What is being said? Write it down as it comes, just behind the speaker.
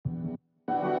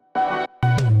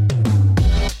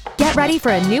Get ready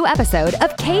for a new episode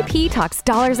of KP Talks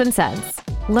Dollars and Cents.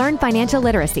 Learn financial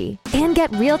literacy and get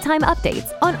real-time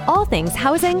updates on all things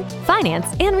housing, finance,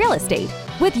 and real estate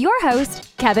with your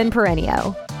host, Kevin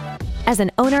Perenio. As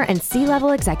an owner and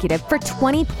C-level executive for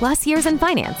 20 plus years in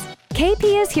finance,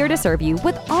 KP is here to serve you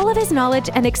with all of his knowledge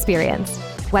and experience.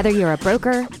 Whether you're a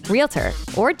broker, realtor,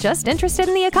 or just interested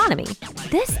in the economy,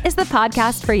 this is the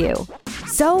podcast for you.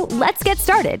 So let's get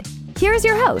started. Here's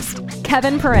your host,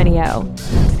 Kevin Perenio.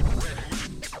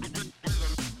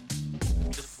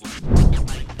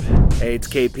 Hey, it's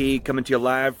KP coming to you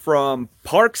live from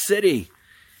Park City.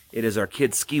 It is our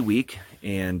kids' ski week,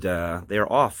 and they are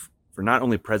off for not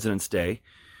only President's Day,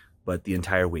 but the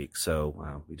entire week.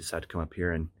 So we decided to come up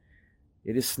here, and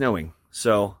it is snowing.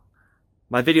 So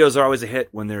my videos are always a hit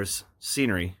when there's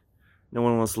scenery. No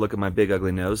one wants to look at my big,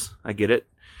 ugly nose. I get it.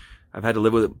 I've had to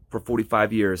live with it for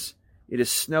 45 years. It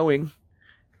is snowing.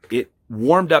 It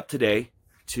warmed up today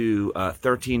to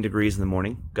 13 degrees in the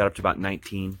morning. Got up to about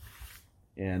 19.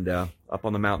 And up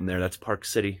on the mountain there, that's Park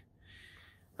City.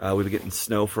 We've been getting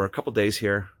snow for a couple days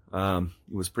here. It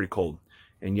was pretty cold.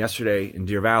 And yesterday in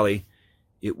Deer Valley,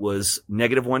 it was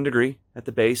 -1 degree at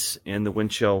the base, and the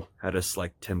wind chill had us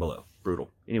like 10 below.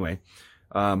 Brutal. Anyway,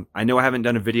 I know I haven't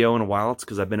done a video in a while. It's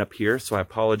because I've been up here, so I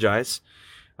apologize.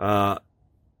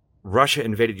 Russia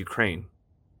invaded Ukraine.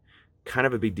 Kind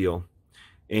of a big deal.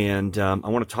 And I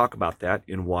want to talk about that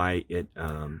and why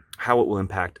how it will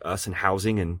impact us and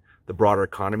housing and the broader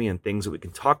economy and things that we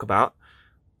can talk about.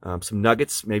 Some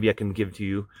nuggets maybe I can give to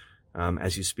you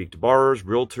as you speak to borrowers,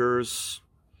 realtors,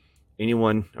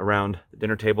 anyone around the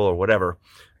dinner table or whatever.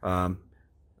 I'm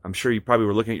sure you probably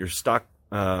were looking at your stock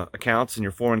accounts and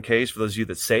your 401ks for those of you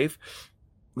that save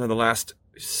in the last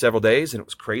several days, and it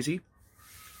was crazy.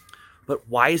 But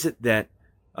why is it that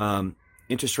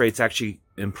interest rates actually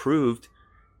improved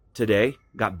today,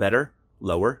 got better,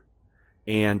 lower,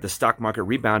 and the stock market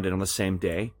rebounded on the same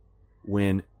day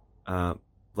when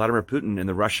Vladimir Putin and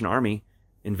the Russian army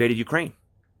invaded Ukraine?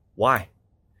 Why?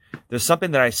 There's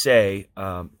something that I say,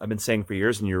 I've been saying for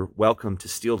years, and you're welcome to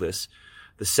steal this.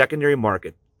 The secondary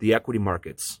market, the equity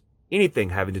markets, anything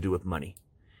having to do with money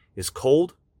is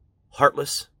cold,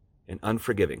 heartless, and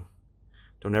unforgiving.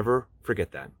 Don't ever forget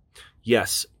that.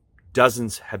 Yes,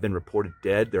 dozens have been reported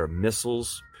dead. There are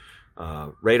missiles,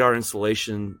 radar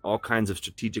installation, all kinds of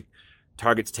strategic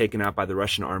targets taken out by the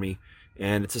Russian army.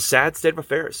 And it's a sad state of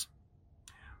affairs.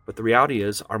 But the reality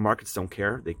is our markets don't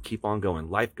care. They keep on going.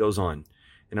 Life goes on.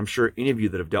 And I'm sure any of you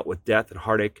that have dealt with death and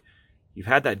heartache, you've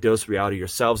had that dose of reality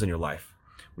yourselves in your life.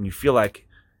 When you feel like,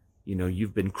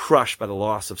 you've been crushed by the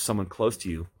loss of someone close to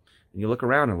you, and you look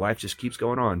around and life just keeps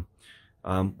going on.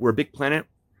 We're a big planet,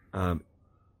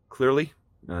 clearly,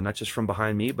 not just from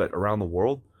behind me, but around the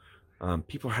world.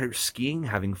 People are here skiing,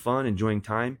 having fun, enjoying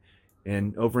time.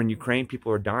 And over in Ukraine, people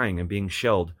are dying and being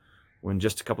shelled when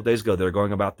just a couple days ago, they're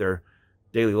going about their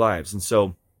daily lives. And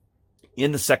so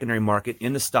in the secondary market,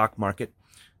 in the stock market,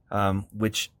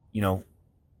 which,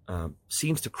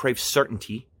 seems to crave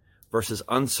certainty versus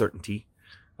uncertainty,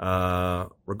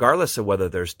 regardless of whether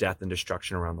there's death and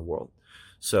destruction around the world.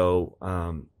 So,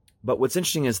 but what's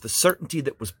interesting is the certainty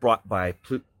that was brought by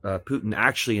Putin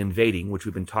actually invading, which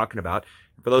we've been talking about.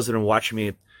 For those that have been watching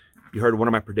me, you heard one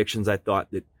of my predictions. I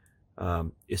thought that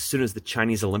as soon as the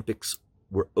Chinese Olympics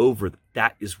were over,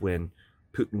 that is when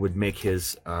Putin would make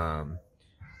his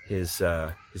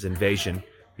invasion.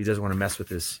 He doesn't want to mess with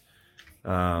his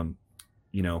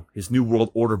New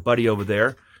World Order buddy over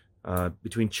there.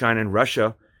 Between China and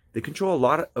Russia, they control a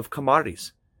lot of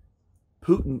commodities.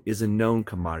 Putin is a known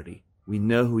commodity. We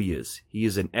know who he is. He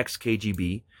is an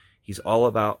ex-KGB. He's all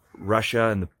about Russia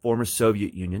and the former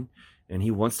Soviet Union, and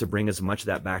he wants to bring as much of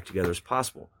that back together as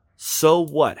possible. So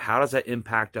what? How does that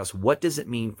impact us? What does it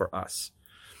mean for us?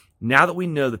 Now that we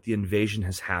know that the invasion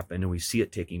has happened and we see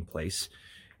it taking place,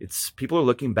 people are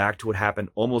looking back to what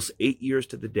happened almost 8 years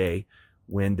to the day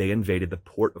when they invaded the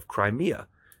port of Crimea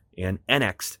and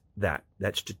annexed that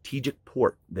strategic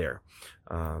port there.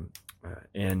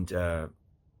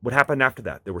 What happened after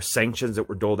that? There were sanctions that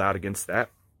were doled out against that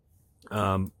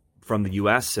from the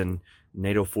U.S. and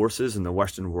NATO forces in the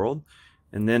Western world.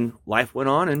 And then life went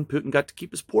on and Putin got to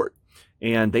keep his port.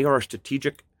 And they are a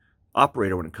strategic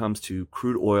operator when it comes to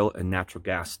crude oil and natural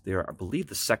gas. They are, I believe,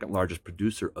 the second largest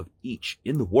producer of each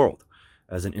in the world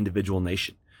as an individual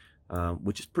nation,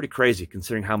 which is pretty crazy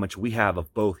considering how much we have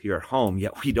of both here at home,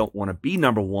 yet we don't want to be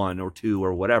number one or two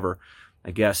or whatever,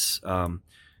 I guess, in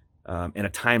a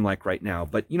time like right now.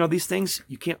 But, these things,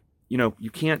 you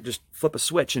can't just flip a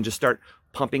switch and just start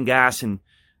pumping gas and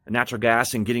natural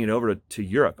gas and getting it over to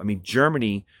Europe. I mean,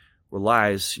 Germany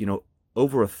relies,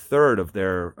 over a third of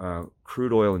their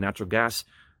crude oil and natural gas,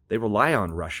 they rely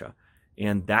on Russia.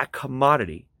 And that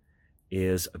commodity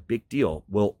is a big deal.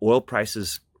 Will oil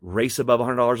prices race above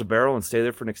 $100 a barrel and stay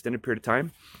there for an extended period of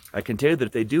time? I can tell you that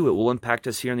if they do, it will impact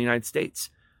us here in the United States.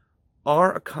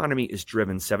 Our economy is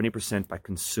driven 70% by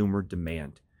consumer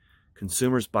demand,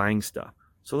 consumers buying stuff.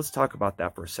 So let's talk about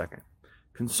that for a second.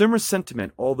 Consumer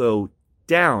sentiment, although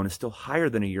down, is still higher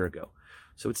than a year ago.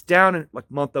 So it's down like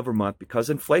month over month because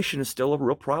inflation is still a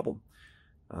real problem.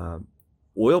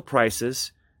 Oil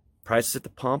prices at the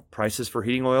pump, prices for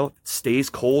heating oil, stays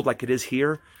cold like it is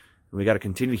here. And we got to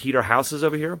continue to heat our houses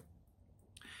over here.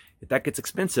 If that gets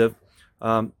expensive,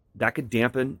 that could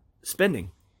dampen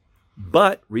spending.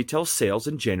 But retail sales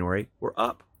in January were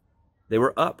up. They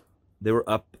were up.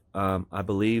 I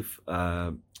believe,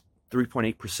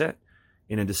 3.8%.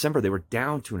 And in December, they were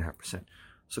down 2.5%.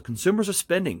 So consumers are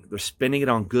spending. They're spending it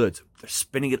on goods. They're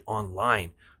spending it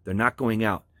online. They're not going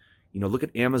out. Look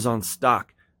at Amazon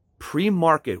stock.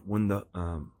 Pre-market, when the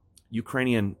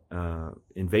Ukrainian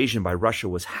invasion by Russia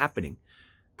was happening,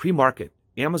 pre-market,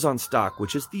 Amazon stock,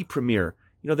 which is the premier,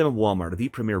 them and Walmart are the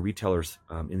premier retailers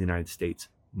in the United States,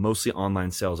 mostly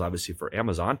online sales, obviously, for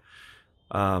Amazon.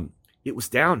 It was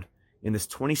down in this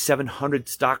 2,700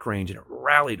 stock range, and it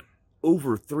rallied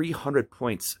over 300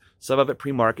 points, some of it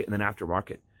pre-market and then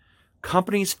aftermarket.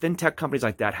 Companies, fintech companies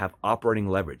like that have operating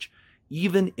leverage.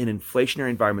 Even in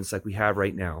inflationary environments like we have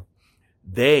right now,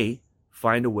 they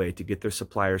find a way to get their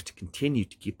suppliers to continue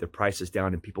to keep their prices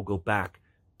down, and people go back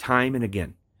time and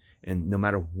again. And no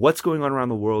matter what's going on around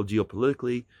the world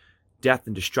geopolitically, death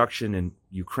and destruction in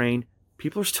Ukraine,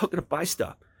 people are still going to buy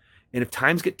stuff. And if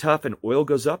times get tough and oil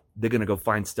goes up, they're going to go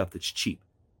find stuff that's cheap.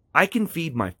 I can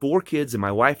feed my 4 kids and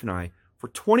my wife and I for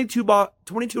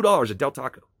 $22 at Del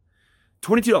Taco.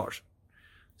 $22.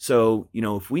 So,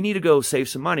 if we need to go save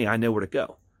some money, I know where to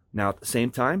go. Now, at the same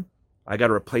time, I got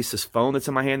to replace this phone that's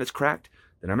in my hand that's cracked.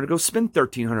 Then I'm going to go spend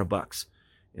 $1,300.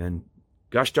 And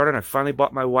gosh darn it, I finally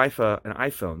bought my wife an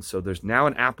iPhone. So there's now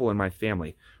an Apple in my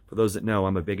family. For those that know,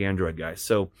 I'm a big Android guy.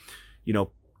 So,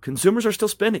 consumers are still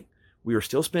spending. We are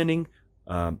still spending.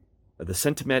 The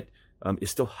sentiment is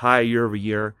still high year over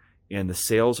year, and the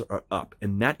sales are up.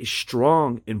 And that is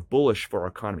strong and bullish for our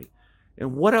economy.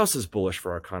 And what else is bullish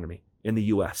for our economy in the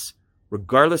U.S.,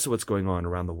 regardless of what's going on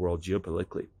around the world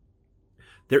geopolitically?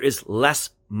 There is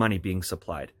less money being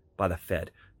supplied by the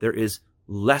Fed. There is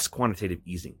less quantitative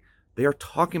easing. They are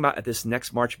talking about at this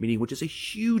next March meeting, which is a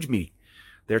huge meeting,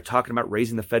 they're talking about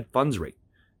raising the Fed funds rate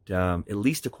at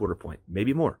least a quarter point,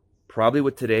 maybe more. Probably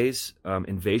with today's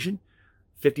invasion,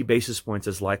 50 basis points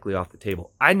is likely off the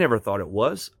table. I never thought it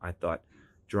was. I thought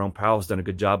Jerome Powell has done a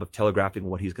good job of telegraphing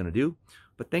what he's going to do,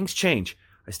 but things change.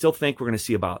 I still think we're going to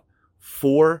see about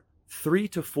 3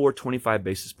 to 4 25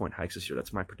 basis point hikes this year.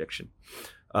 That's my prediction.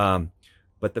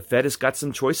 But the Fed has got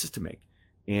some choices to make.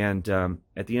 And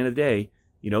at the end of the day,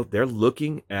 they're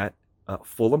looking at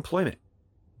full employment.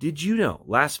 Did you know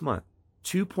last month,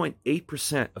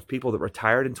 2.8% of people that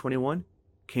retired in 21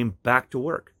 came back to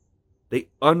work? They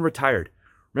unretired.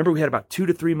 Remember, we had about 2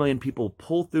 to 3 million people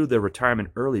pull through their retirement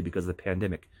early because of the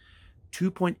pandemic.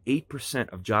 2.8%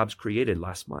 of jobs created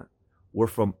last month were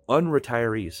from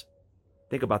unretirees.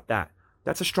 Think about that.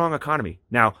 That's a strong economy.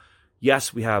 Now,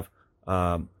 yes, we have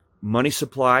money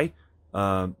supply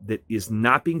that is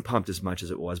not being pumped as much as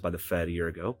it was by the Fed a year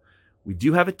ago. We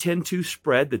do have a 10-2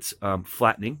 spread that's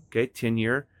flattening,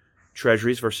 10-year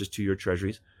treasuries versus 2-year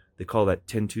treasuries. They call that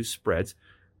 10-2 spreads.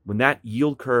 When that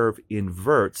yield curve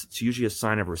inverts, it's usually a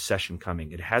sign of recession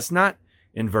coming. It has not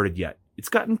inverted yet. It's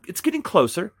getting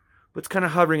closer, but it's kind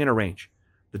of hovering in a range.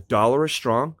 The dollar is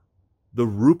strong. The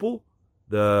ruble,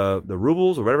 the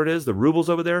rubles or whatever it is, the rubles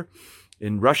over there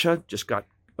in Russia just got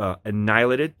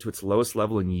annihilated to its lowest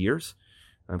level in years.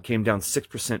 Came down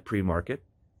 6% pre-market.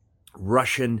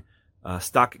 Russian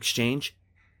stock exchange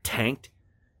tanked.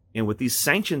 And with these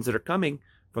sanctions that are coming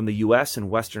from the U.S. and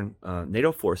Western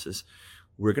NATO forces,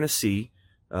 we're going to see,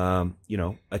 a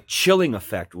chilling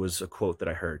effect was a quote that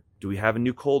I heard. Do we have a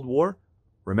new Cold War?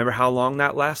 Remember how long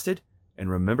that lasted? And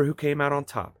remember who came out on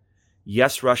top?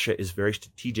 Yes, Russia is very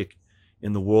strategic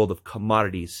in the world of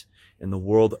commodities, in the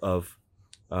world of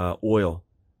oil,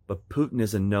 but Putin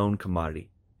is a known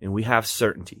commodity, and we have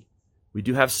certainty. We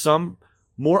do have some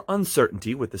more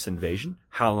uncertainty with this invasion.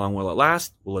 How long will it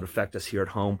last? Will it affect us here at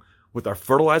home with our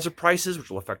fertilizer prices, which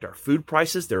will affect our food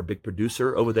prices? They're a big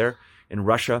producer over there in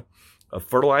Russia of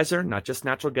fertilizer, not just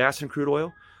natural gas and crude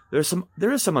oil. There is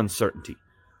some uncertainty,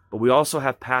 but we also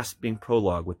have past being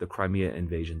prologue with the Crimea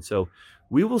invasion. So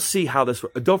we will see how this.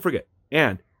 Don't forget,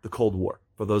 and the Cold War,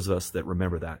 for those of us that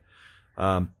remember that.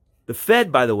 The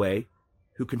Fed, by the way,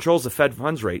 who controls the Fed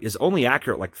funds rate, is only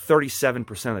accurate like 37%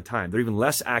 of the time. They're even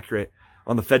less accurate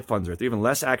on the Fed funds rate. They're even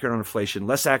less accurate on inflation,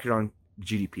 less accurate on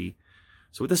GDP.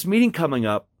 So with this meeting coming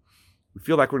up, we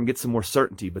feel like we're going to get some more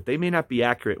certainty, but they may not be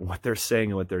accurate in what they're saying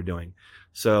and what they're doing.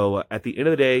 So at the end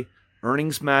of the day,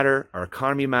 earnings matter, our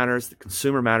economy matters, the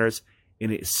consumer matters,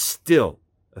 and it is still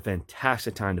a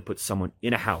fantastic time to put someone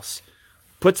in a house.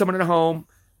 Put someone in a home,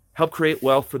 help create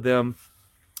wealth for them.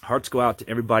 Hearts go out to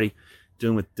everybody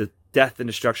dealing with the death and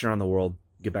destruction around the world.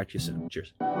 Get back to you soon.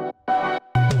 Cheers.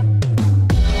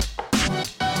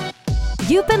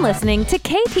 You've been listening to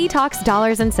KP Talks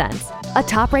Dollars and Cents, a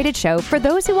top-rated show for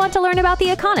those who want to learn about the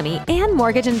economy and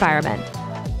mortgage environment.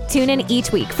 Tune in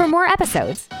each week for more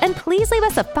episodes, and please leave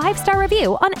us a 5-star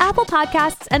review on Apple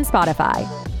Podcasts and Spotify.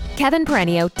 Kevin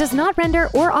Perenio does not render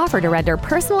or offer to render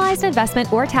personalized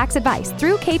investment or tax advice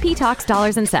through KP Talks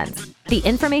Dollars and Cents. The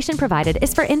information provided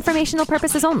is for informational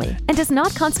purposes only and does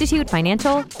not constitute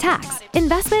financial, tax,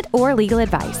 investment, or legal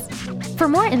advice. For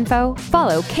more info,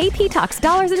 follow KP Talks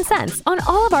Dollars and Cents on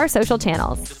all of our social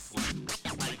channels.